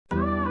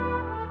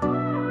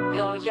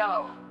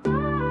yo.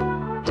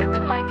 Just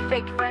like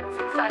fake friends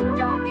inside,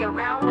 don't be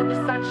around when the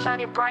sun's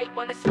shining bright.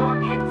 When the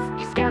storm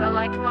hits, you scatter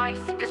like mice.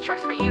 This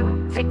track's for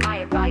you, take my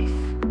advice.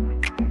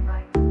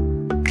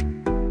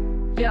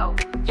 Yo,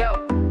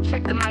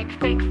 check the mic,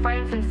 fake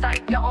friends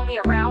inside. You're only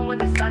around when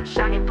the sun's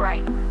shining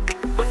bright.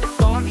 When the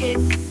storm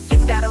hits, you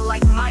scatter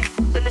like mice.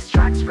 Then this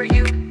track's for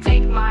you,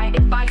 take my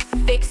advice.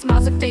 Fake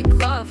smiles and fake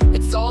love,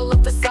 it's all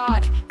a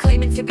facade.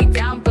 Claiming to be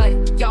down,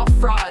 but y'all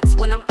frauds.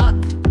 When I'm up,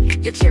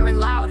 you're cheering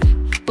loud,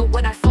 but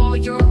when I fall,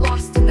 you're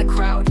lost in the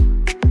crowd.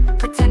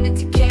 Pretending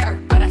to care,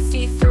 but I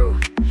see through.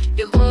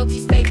 Your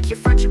loyalty's fake, your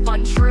friendship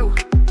untrue.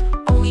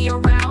 Only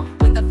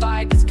around when the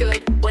vibe is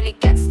good. When it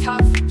gets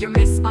tough, you're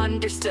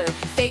misunderstood.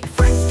 Fake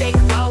friends, fake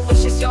well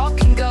wishes, y'all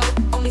can go.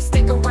 Only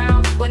stick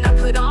around when I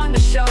put on the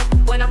show.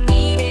 When I'm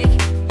needed,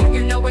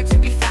 you're nowhere to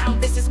be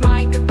found. This is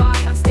my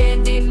goodbye, I'm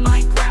standing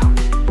my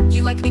ground.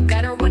 You like me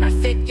better when I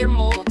fit your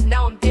mold.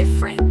 Now I'm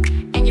different,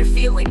 and you're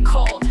feeling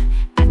cold.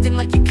 Acting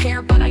like you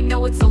care, but I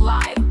know it's a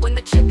lie. When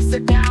the chips are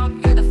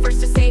down, you're the first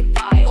to say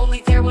bye.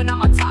 Only there when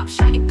I'm on top,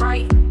 shining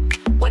bright.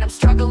 When I'm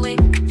struggling,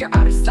 you're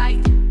out of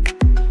sight.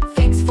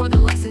 Thanks for the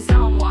lessons,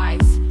 now I'm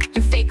wise.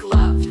 Your fake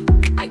love,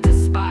 I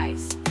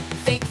despise.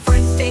 Fake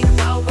friends, fake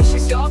well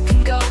wishes, y'all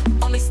can go.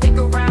 Only stick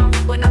around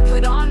when I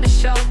put on the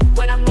show.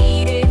 When I'm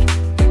needed,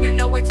 you're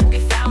nowhere to be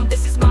found.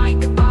 This is my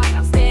goodbye,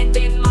 I'm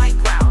standing my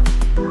ground.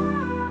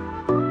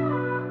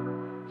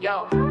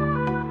 Yo.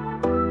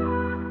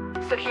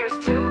 So here's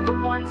to the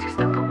ones who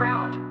stuck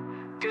around.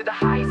 Through the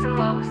highs and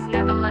lows,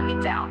 never let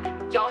me down.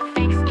 Y'all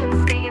fakes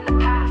can stay in the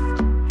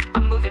past.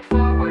 I'm moving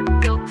forward,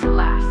 built to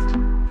last.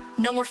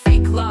 No more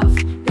fake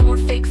love, no more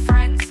fake